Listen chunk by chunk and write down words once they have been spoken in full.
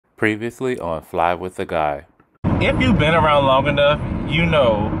Previously on Fly with a Guy. If you've been around long enough, you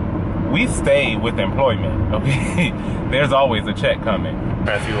know we stay with employment, okay? There's always a check coming.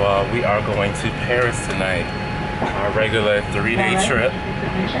 As you all, we are going to Paris tonight. Our regular 3-day trip.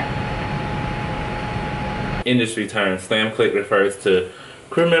 Industry term, slam click refers to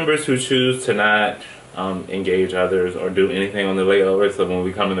crew members who choose to not engage others or do anything on the layover. So when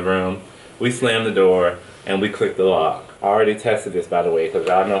we come in the room, we slam the door and we click the lock. I already tested this, by the way, because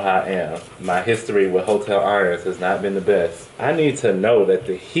y'all know how I am. My history with hotel irons has not been the best. I need to know that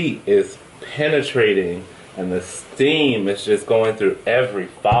the heat is penetrating and the steam is just going through every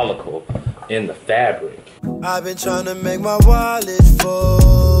follicle in the fabric. I've been trying to make my wallet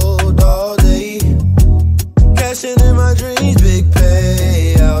fold all day. Cashing in my dreams, big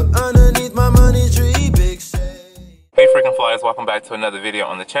payout. Underneath my money tree, big shade. Hey freaking flyers, welcome back to another video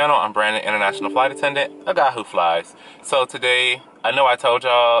on the channel. I'm Brandon, international flight attendant, a guy who flies. So today, I know I told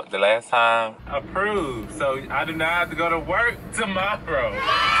y'all the last time, approved, so I do not have to go to work tomorrow.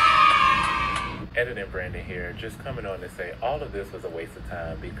 Editing Brandon here, just coming on to say all of this was a waste of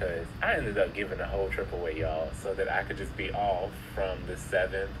time because I ended up giving the whole trip away, y'all, so that I could just be off from the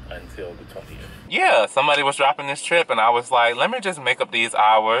 7th until the 20th. Yeah, somebody was dropping this trip and I was like, let me just make up these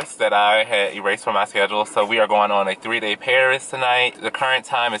hours that I had erased from my schedule. So we are going on a 3-day Paris tonight. The current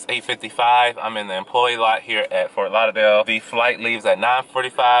time is 8:55. I'm in the employee lot here at Fort Lauderdale. The flight leaves at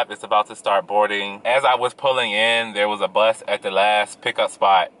 9:45. It's about to start boarding. As I was pulling in, there was a bus at the last pickup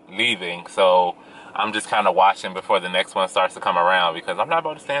spot leaving, so I'm just kind of watching before the next one starts to come around because I'm not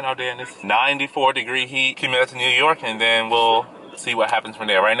about to stand out there in this 94-degree heat, commute to New York, and then we'll see what happens from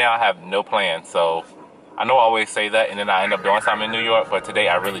there. Right now, I have no plans, so I know I always say that, and then I end up doing something in New York, but today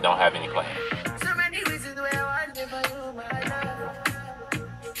I really don't have any plans. So many reasons where I want to you, my love.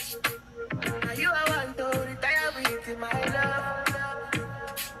 Now you I want to retire with my love.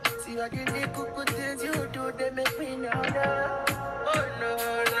 See what you did, good things you do, they make me know. Oh no,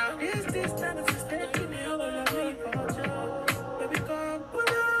 no. Is this not a mistake? You know what I mean for you. Baby, come pull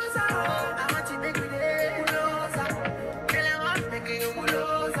us out. I want to make me there. Pull us out. Girl, I want to make you pull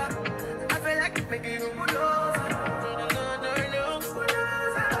us out. I feel like making you pull us out. No, pull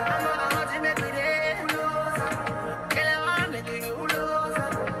us out. I want to make me there. Pull us out. Girl, I want to make you pull us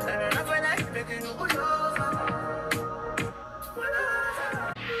out. I feel like making you pull us out. Pull us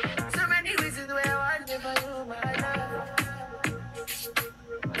out. So many reasons where I want to for you, my love.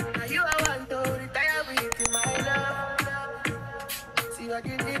 What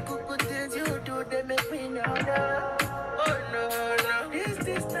you did, good things you do, they make me know. Oh no, no. Is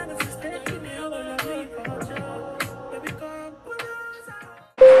this not a mistake? You know what I mean for you. Baby, come pull us out.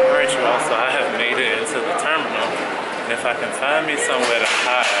 Alright, you all, so I have made it into the terminal. And if I can find me somewhere to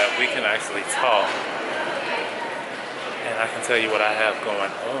hide, we can actually talk. And I can tell you what I have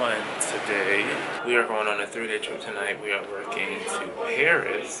going on today. We are going on a 3-day trip tonight. We are working to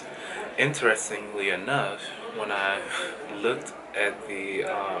Paris. Interestingly enough, when I looked at the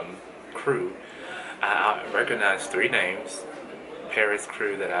crew, I recognized 3 names, Paris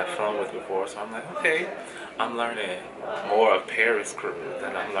crew that I've flown with before, so I'm like, okay, I'm learning more of Paris crew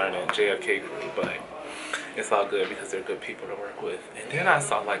than I'm learning JFK crew, but it's all good because they're good people to work with. And then I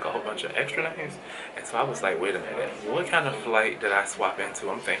saw like a whole bunch of extra names, and so I was like, wait a minute, what kind of flight did I swap into?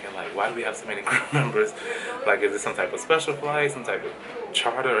 I'm thinking like, why do we have so many crew members? Like, is it some type of special flight, some type of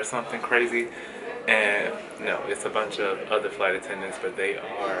charter or something crazy? And no, it's a bunch of other flight attendants, but they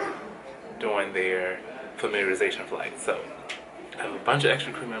are doing their familiarization flight. So I have a bunch of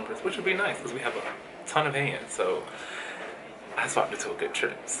extra crew members, which would be nice because we have a ton of hands. So I swapped into a good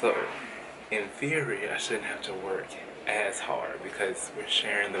trip. So in theory, I shouldn't have to work as hard because we're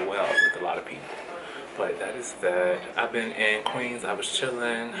sharing the wealth with a lot of people. But that is that. I've been in Queens. I was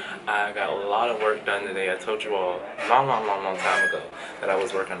chilling. I got a lot of work done today. I told you all a long time ago that I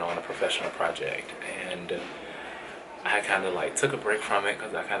was working on a professional project, and I kind of like took a break from it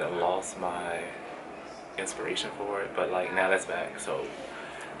because I kind of lost my inspiration for it. But like now that's back. So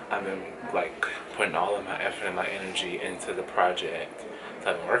I've been like putting all of my effort and my energy into the project.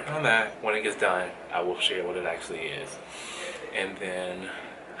 So I've been working on that. When it gets done, I will share what it actually is. And then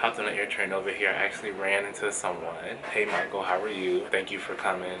hopped on the air train over here. I actually ran into someone. Hey Michael, how are you? Thank you for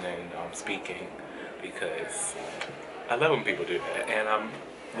coming and speaking, because I love when people do that. And I'm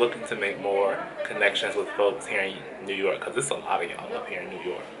looking to make more connections with folks here in New York, because there's a lot of y'all up here in New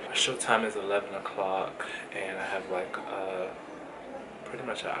York. Our show time is 11 o'clock and I have like pretty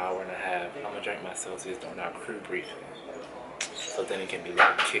much an hour and a half. I'm gonna drink my Celsius during our crew briefing, so then it can be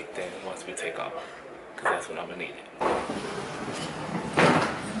like kicked in once we take off, because that's when I'm gonna need it.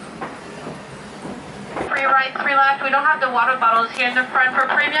 your right, 3 left. We don't have the water bottles here in the front for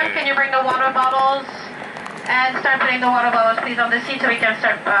premium. Can you bring the water bottles and start putting the water bottles, please, on the seat so we can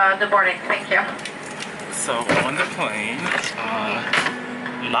start the boarding. Thank you. So on the plane,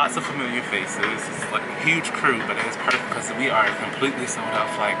 lots of familiar faces. It's like a huge crew, but it's perfect because we are a completely sold out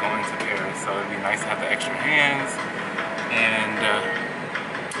flight going to Paris. So it'd be nice to have the extra hands. And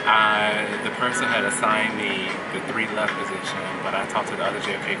the person had assigned me the 3 left position, but I talked to the other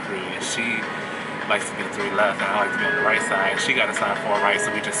JFK crew and she likes to be 3 left and I like to be on the right side. She got assigned 4 right,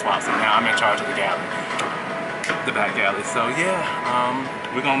 so we just swapped. So now I'm in charge of the galley, the back galley. So yeah,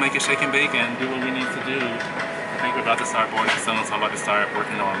 we're gonna make it shake and bake and do what we need to do. I think we're about to start boarding soon, so I'm about to start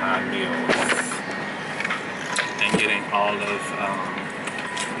working on my meals and getting all of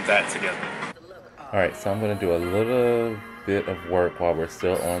that together. Alright, so I'm going to do a little bit of work while we're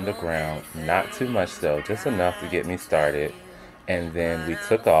still on the ground. Not too much though, just enough to get me started. And then we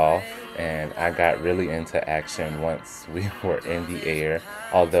took off and I got really into action once we were in the air.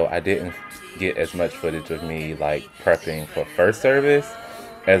 Although I didn't get as much footage of me like prepping for first service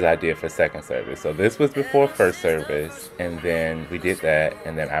as I did for second service. So this was before first service, and then we did that,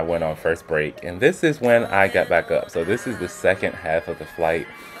 and then I went on first break, and this is when I got back up. So this is the second half of the flight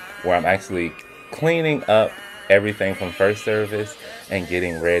where I'm actually cleaning up everything from first service and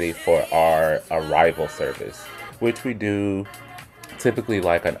getting ready for our arrival service, which we do typically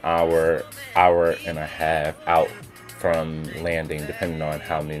like an hour and a half out from landing, depending on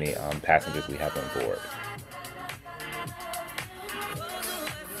how many passengers we have on board.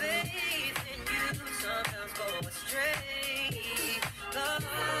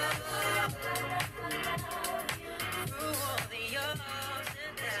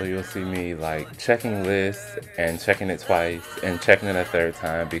 So you'll see me like checking lists and checking it twice and checking it a third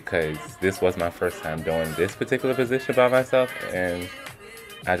time because this was my first time doing this particular position by myself and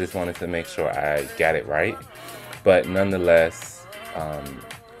I just wanted to make sure I got it right. But nonetheless,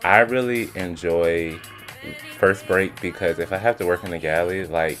 I really enjoy first break because if I have to work in the galley,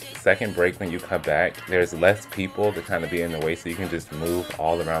 like second break when you come back, there's less people to kind of be in the way, so you can just move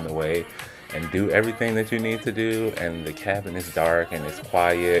all around the way and do everything that you need to do, and the cabin is dark and it's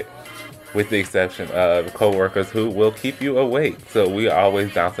quiet, with the exception of co-workers who will keep you awake. So we are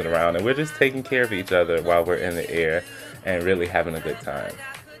always bouncing around and we're just taking care of each other while we're in the air and really having a good time.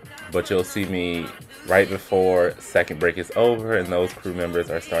 But you'll see me right before second break is over and those crew members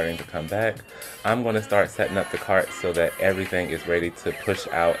are starting to come back. I'm going to start setting up the cart so that everything is ready to push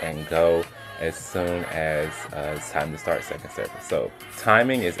out and go as soon as it's time to start second service. So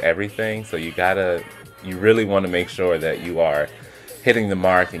timing is everything, so you really want to make sure that you are hitting the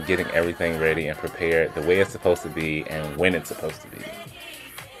mark and getting everything ready and prepared the way it's supposed to be and when it's supposed to be.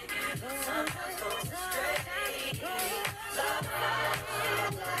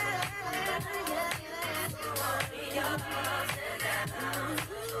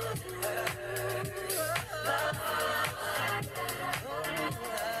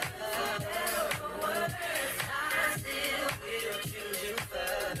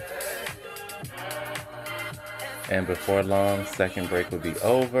 And before long, second break would be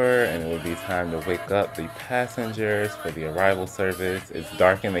over and it would be time to wake up the passengers for the arrival service. It's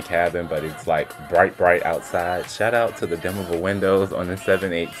dark in the cabin, but it's like bright outside. Shout out to the dimmable windows on the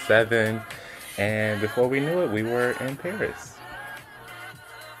 787. And before we knew it, we were in Paris.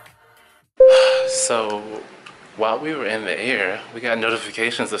 So while we were in the air, we got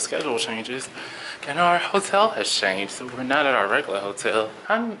notifications of schedule changes and our hotel has changed. So we're not at our regular hotel.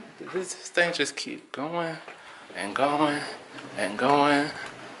 This thing just keep going and going and going.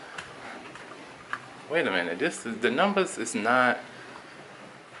 Wait a minute, the numbers is not,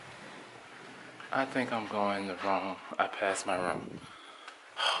 I think I'm going the wrong, I passed my room.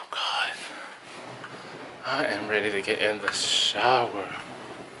 Oh God, I am ready to get in the shower.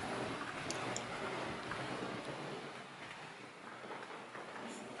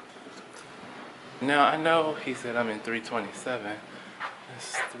 Now I know he said I'm in 327.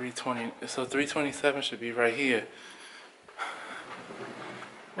 It's 320, so 327 should be right here.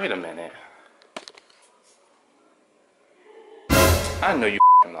 Wait a minute. I know you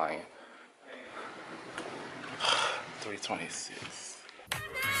lying. 326.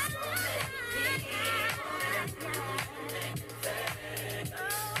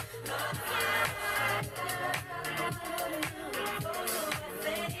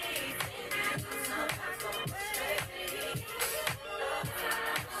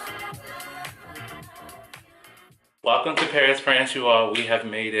 Welcome to Paris, France, you all. We have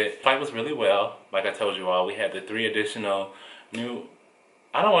made it. Flight was really well. Like I told you all, we had the 3 additional new,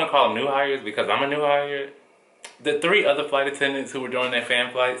 I don't want to call them new hires because I'm a new hire, the 3 other flight attendants who were doing their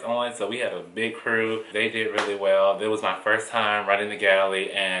fan flights on, so we had a big crew. They did really well. It was my first time riding the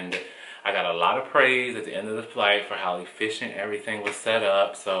Galley, and I got a lot of praise at the end of the flight for how efficient everything was set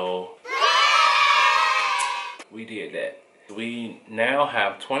up, so we did that. We now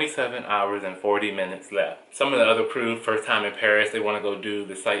have 27 hours and 40 minutes left. Some of the other crew, first time in Paris, they want to go do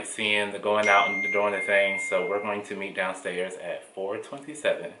the sightseeing, the going out and doing the things. So we're going to meet downstairs at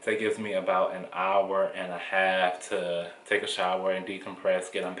 4:27. So it gives me about an hour and a half to take a shower and decompress,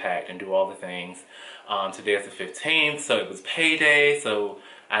 get unpacked, and do all the things. Today is the 15th, so it was payday. So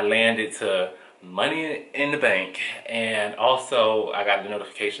I landed to money in the bank. And also I got the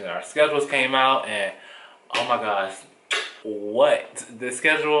notification that our schedules came out, and oh my gosh, what the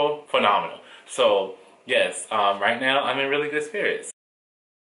schedule, phenomenal. So yes, right now I'm in really good spirits.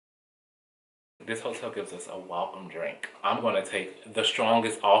 This hotel gives us a welcome drink. I'm going to take the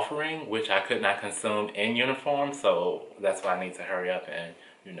strongest offering, which I could not consume in uniform, so that's why I need to hurry up and,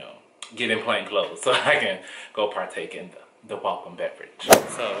 you know, get in plain clothes so I can go partake in the welcome beverage.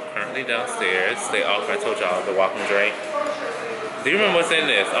 So currently downstairs, they offer, I told y'all, the welcome drink. Do you remember what's in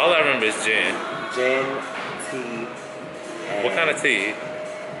this? All I remember is gin. Gin, tea. What kind of tea?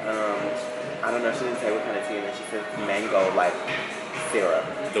 I don't know, she didn't say what kind of tea, and then she said mango, like, syrup.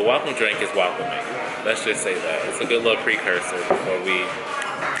 The welcome drink is welcoming. Let's just say that. It's a good little precursor before we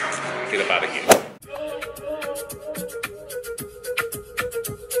get up out of here.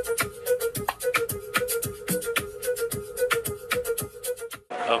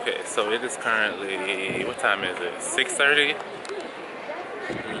 Okay, so it is currently, what time is it? 6:30?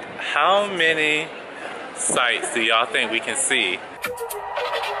 How many sites do y'all think we can see?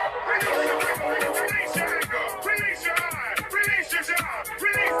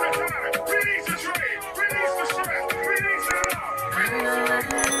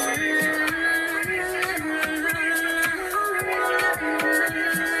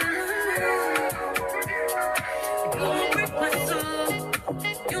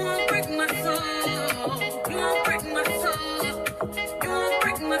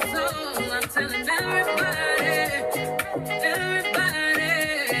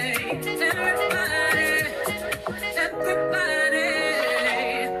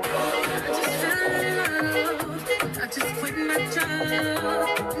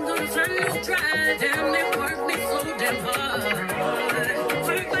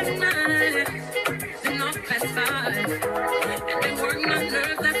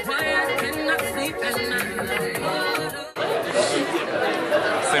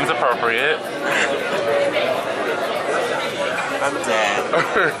 Seems appropriate. I'm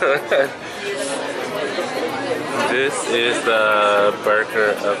dead. This is the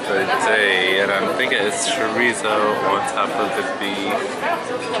burger of the day, and I'm thinking it's chorizo on top of the beef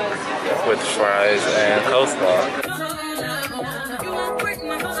with fries and coleslaw.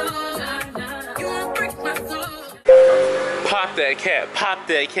 Pop that cat, pop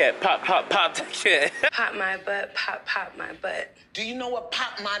that cat, pop that cat. Pop my butt, pop my butt. Do you know what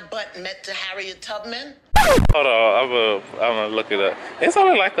pop my butt meant to Harriet Tubman? Hold on, I'm gonna look it up. It's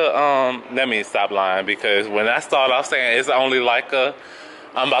only like a, let me stop lying, because when I start off saying it's only like a,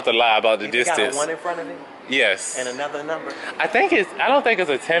 I'm about to lie about the distance. You got a 1 in front of it? Yes. And another number? I don't think it's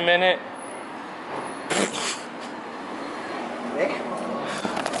a 10-minute. Man,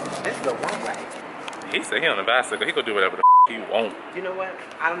 this is a one way. He said he on a bicycle, he could do whatever the he want. You know what?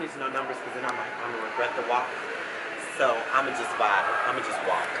 I don't need to know numbers because then I'm gonna regret the walk. So I'ma just vibe. I'ma just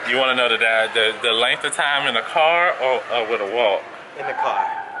walk. You want to know the length of time in a car or with a walk? In the car.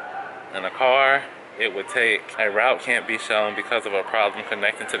 In a car, it would take, a route can't be shown because of a problem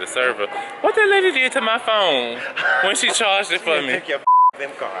connecting to the server. What that lady did to my phone when she charged it for me? Took your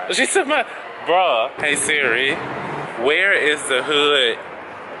them card. She took my, bruh. Hey Surry, where is the hood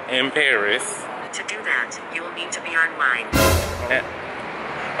in Paris? To do that, you will need to be on mine.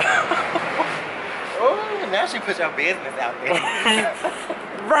 Oh, now she put your business out there.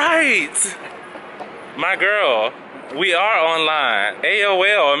 Right! My girl, we are online.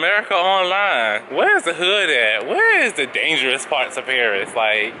 AOL, America Online. Where's the hood at? Where is the dangerous parts of Paris?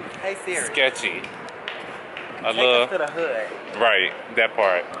 Like, Hey Surry. sketchy. Take us to the hood. Right, that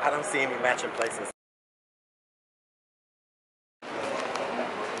part. I don't see any matching places.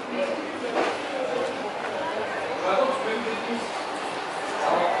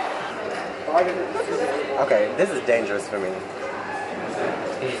 Okay, this is dangerous for me.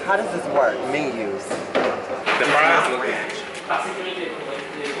 How does this work? Menus. The fries look good.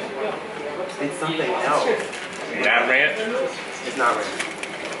 It's something else. Not ranch? It's not ranch.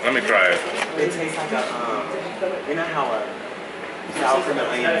 Let me try it. It tastes like a, you know how Sour cream and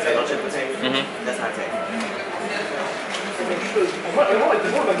onion potato chip potato. That's how I take.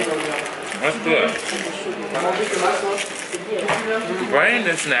 That's good. Bring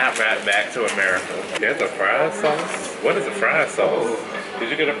the snap wrap back to America. There's a fried sauce. What is a fried sauce? Did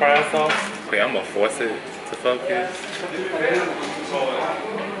you get a fried sauce? Okay, I'm gonna force it to focus.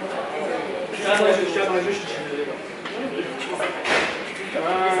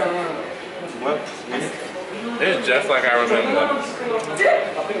 It's just like I remember.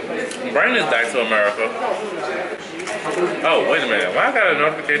 Bring this back to America. Oh, wait a minute. Why I got a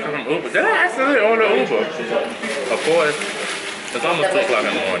notification from Uber? Did I accidentally order Uber? Of course. It's almost 2 o'clock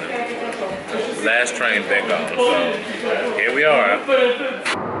in the morning. Last train been gone, so here we are.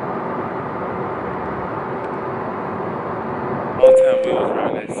 One time we was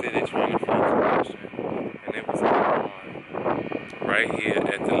around that city trying to find some option, and it was hard. Right here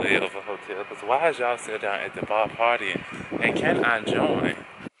at the layover hotel. Because why is y'all still down at the bar partying? And can I join?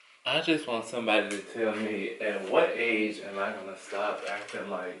 I just want somebody to tell me at what age am I gonna stop acting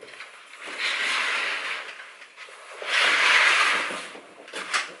like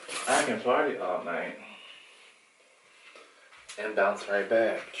I can party all night and bounce right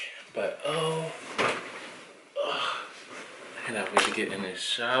back. But I cannot wait to get in this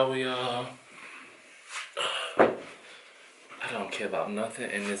shower, y'all. I don't care about nothing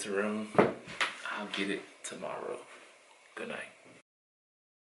in this room. I'll get it tomorrow. Good night.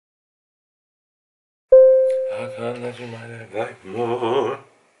 I can't let you might have like more.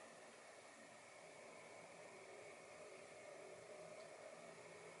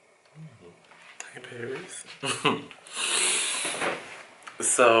 Hey, Paris.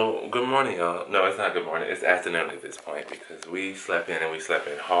 So, good morning, y'all. No, it's not good morning. It's afternoon at this point because we slept in and we slept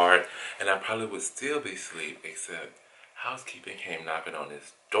in hard. And I probably would still be asleep except housekeeping came knocking on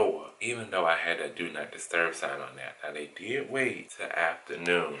this door, even though I had a do not disturb sign on that. Now they did wait till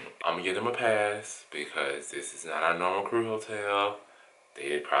afternoon. I'm gonna give them a pass because this is not our normal crew hotel.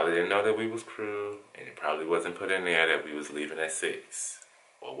 They probably didn't know that we was crew, and it probably wasn't put in there that we was leaving at 6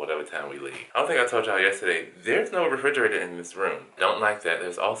 or whatever time we leave. I don't think I told y'all yesterday, there's no refrigerator in this room. Don't like that.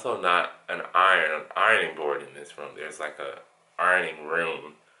 There's also not an ironing board in this room. There's like a ironing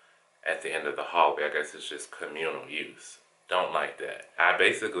room at the end of the hallway. I guess it's just communal use. Don't like that. I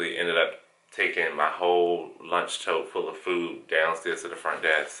basically ended up taking my whole lunch tote full of food downstairs to the front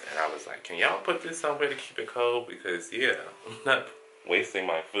desk, and I was like, can y'all put this somewhere to keep it cold? Because yeah, I'm not wasting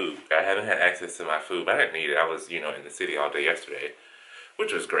my food. I haven't had access to my food, but I didn't need it. I was, you know, in the city all day yesterday,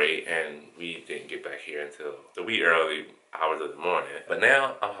 which was great, and we didn't get back here until the wee early hours of the morning. But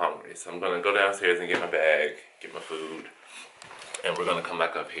now I'm hungry, so I'm gonna go downstairs and get my bag, get my food, and we're gonna come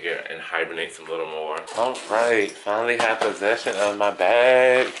back up here and hibernate some little more. All right, finally have possession of my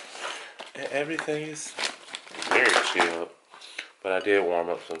bag, and everything is very chill. But I did warm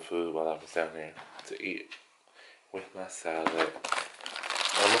up some food while I was down there to eat with my salad.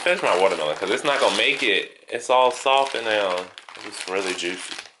 I'm gonna finish my watermelon because it's not gonna make it. It's all soft and it's really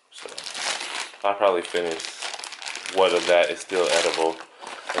juicy. So I'll probably finish what of that is still edible.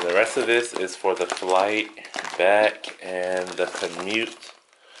 And the rest of this is for the flight back and the commute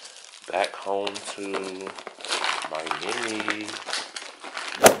back home to Miami.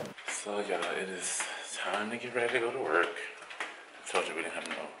 So y'all, it is time to get ready to go to work. I told you we didn't have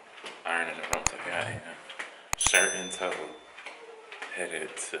no iron in the room, so I got here. Shirt and toe,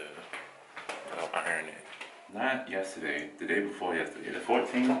 headed to go iron it. Not yesterday, the day before yesterday. The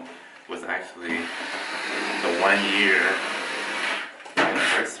 14th was actually the 1 year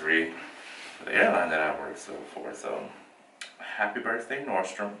anniversary of the airline that I worked for. So happy birthday,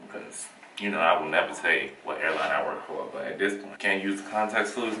 Nordstrom, because you know I will never say what airline I work for, but at this point, can't use the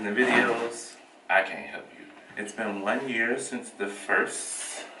context clues in the videos. I can't help you. It's been 1 year since the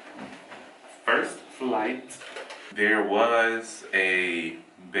first flight. There was a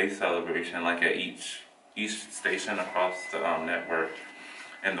base celebration like at each station across the network,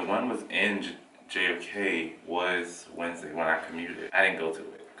 and the one was in JFK was Wednesday when I commuted. I didn't go to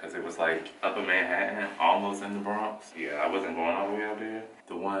it because it was like Upper Manhattan, almost in the Bronx. Yeah, I wasn't going all the way out there.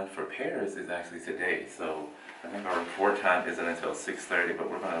 The one for Paris is actually today, so I think our report time isn't until 6:30, but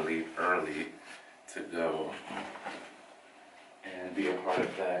we're gonna leave early to go and be a part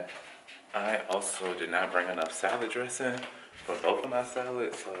of that. I also did not bring enough salad dressing for both of my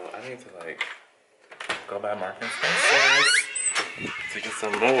salads, so I need to like go by Marks and Spencer's to get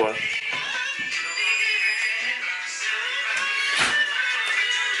some more.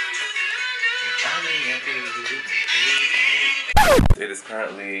 It is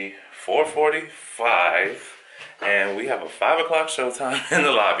currently 4:45 and we have a 5 o'clock showtime in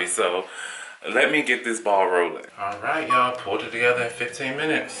the lobby, so Let me get this ball rolling. All right, y'all, pulled it together in 15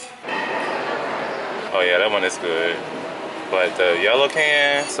 minutes. Oh yeah, that one is good. But the yellow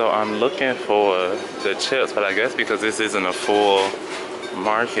can, so I'm looking for the chips, but I guess because this isn't a full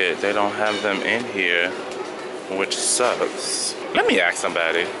market, they don't have them in here, which sucks. Let me ask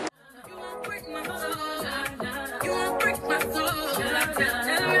somebody.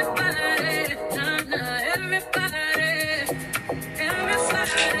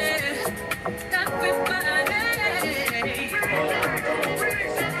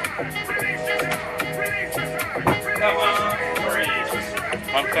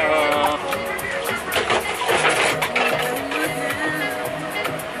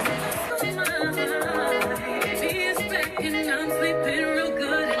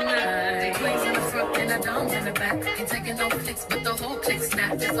 But the whole click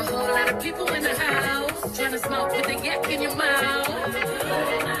snap. There's a whole lot of people in the house trying to smoke with the yak in your mouth.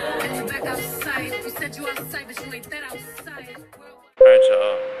 And you back outside. You said you outside, but you ain't that outside. Alright,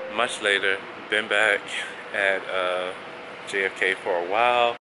 y'all. Much later. Been back at JFK for a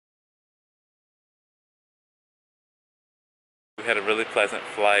while. We had a really pleasant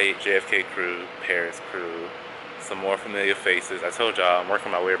flight. JFK crew, Paris crew, some more familiar faces. I told y'all I'm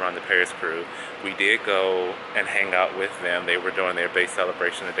working my way around the Paris crew. We did go and hang out with them. They were doing their base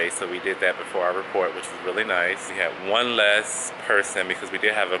celebration today, so we did that before our report, which was really nice. We had one less person because we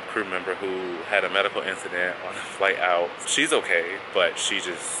did have a crew member who had a medical incident on the flight out. She's okay, but she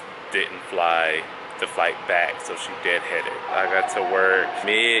just didn't fly the flight back, so she deadheaded. I got to work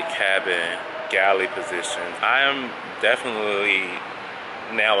mid-cabin galley positions. I am definitely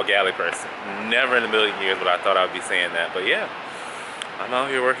now a galley person. Never in a million years would I thought I would be saying that, but yeah, I'm out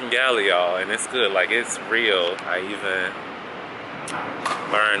here working galley, y'all, and it's good. Like, it's real. I even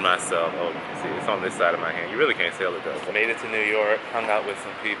burned myself. Oh, you can see it's on this side of my hand. You really can't tell it though. I made it to New York, hung out with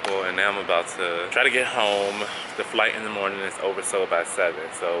some people, and now I'm about to try to get home. The flight in the morning is oversold by 7,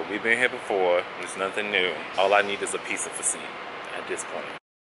 so we've been here before. There's nothing new. All I need is a piece of a seat at this point.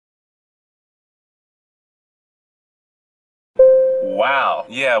 Wow.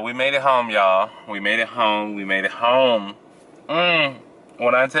 Yeah, we made it home, y'all. We made it home. We made it home.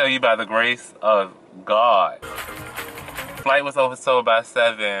 When I tell you by the grace of God. Flight was oversold by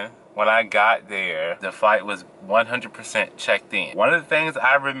 7. When I got there, the flight was 100% checked in. One of the things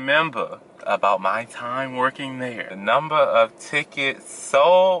I remember about my time working there, the number of tickets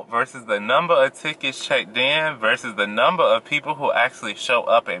sold versus the number of tickets checked in versus the number of people who actually show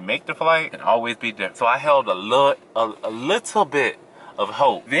up and make the flight can always be different. So I held a little bit of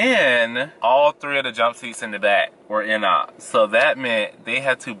hope. Then all 3 of the jump seats in the back were in ops. So that meant they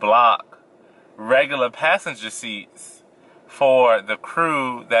had to block regular passenger seats for the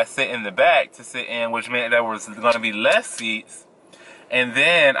crew that sit in the back to sit in, which meant there was going to be less seats. And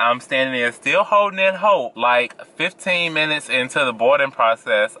then I'm standing there still holding in hope. Like 15 minutes into the boarding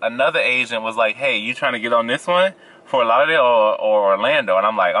process, another agent was like, hey, you trying to get on this one? Fort Lauderdale or Orlando? And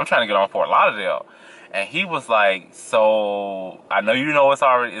I'm like, I'm trying to get on Fort Lauderdale. And he was like, so I know you know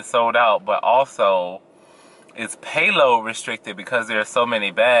it's sold out, but also it's payload restricted because there are so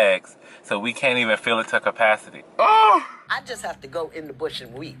many bags, so we can't even fill it to capacity. Oh! I just have to go in the bush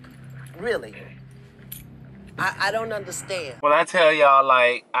and weep. Really. I don't understand. When I tell y'all,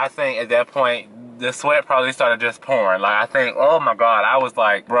 like, I think at that point, the sweat probably started just pouring. Like, I think, oh my God, I was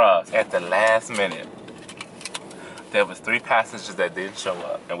like, bruh, at the last minute, there was 3 passengers that didn't show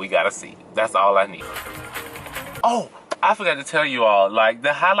up, and we got a seat. That's all I need. Oh, I forgot to tell you all, like,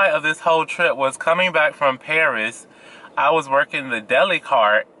 the highlight of this whole trip was coming back from Paris. I was working the deli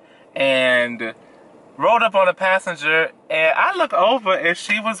cart, and rolled up on a passenger, and I look over and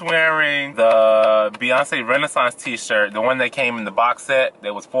she was wearing the Beyonce Renaissance t-shirt, the one that came in the box set.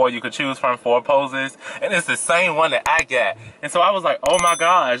 There was 4 you could choose from, 4 poses, and it's the same one that I got. And so I was like, oh my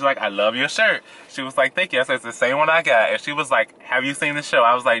gosh, like, I love your shirt. She was like, thank you. I said, it's the same one I got. And she was like, have you seen the show?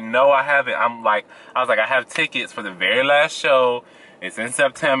 I was like, no, I haven't. I was like, I have tickets for the very last show. It's in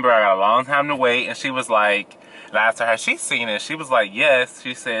September. I got a long time to wait. And she was like, and I asked her, has she seen it? She was like, yes.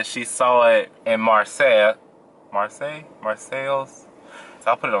 She said she saw it in Marseilles. So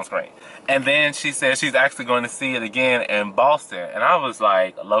I'll put it on screen. And then she said she's actually going to see it again in Boston. And I was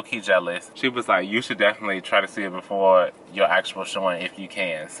like, low-key jealous. She was like, you should definitely try to see it before your actual showing if you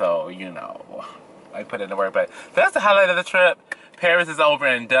can. So, you know, I put it in the work. But that's the highlight of the trip. Paris is over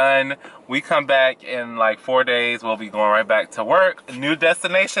and done. We come back in like 4 days. We'll be going right back to work. A new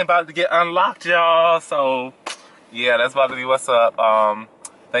destination about to get unlocked, y'all. So yeah, that's about to be what's up.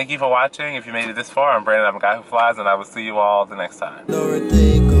 Thank you for watching. If you made it this far, I'm Brandon. I'm a guy who flies, and I will see you all the next time.